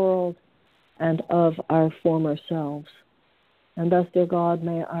the world and of our former selves. And thus, dear God,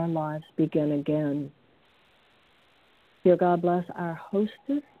 may our lives begin again. Dear God, bless our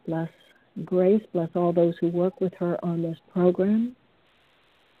hostess, bless Grace, bless all those who work with her on this program.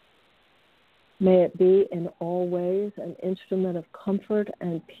 May it be in all ways an instrument of comfort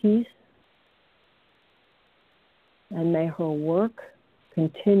and peace. And may her work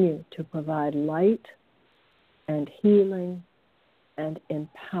continue to provide light and healing and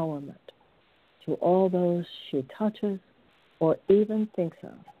empowerment to all those she touches or even thinks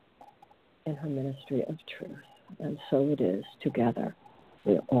of in her ministry of truth. And so it is. Together,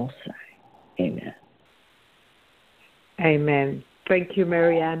 we all say, amen. Amen. Thank you,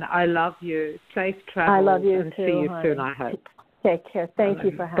 Marianne. I love you. Safe travels. I love you and too, see you honey. soon, I hope. Take care. Thank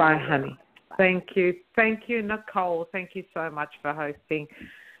you for having me. Bye, honey. Bye. Thank you. Thank you, Nicole. Thank you so much for hosting.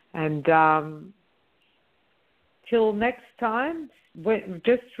 And till next time,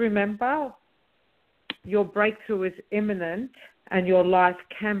 just remember, your breakthrough is imminent and your life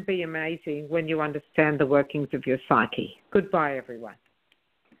can be amazing when you understand the workings of your psyche. Goodbye, everyone.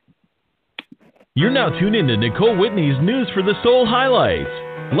 You're now tuned in to Nicole Whitney's News for the Soul highlights,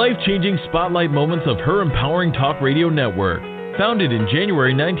 life-changing spotlight moments of her empowering talk radio network, founded in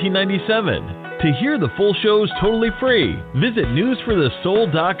January 1997. To hear the full shows totally free, visit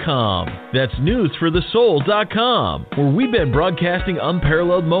newsforthesoul.com. That's newsforthesoul.com, where we've been broadcasting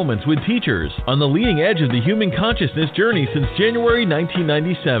unparalleled moments with teachers on the leading edge of the human consciousness journey since January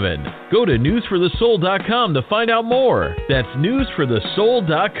 1997. Go to newsforthesoul.com to find out more. That's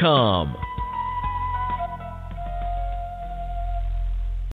newsforthesoul.com.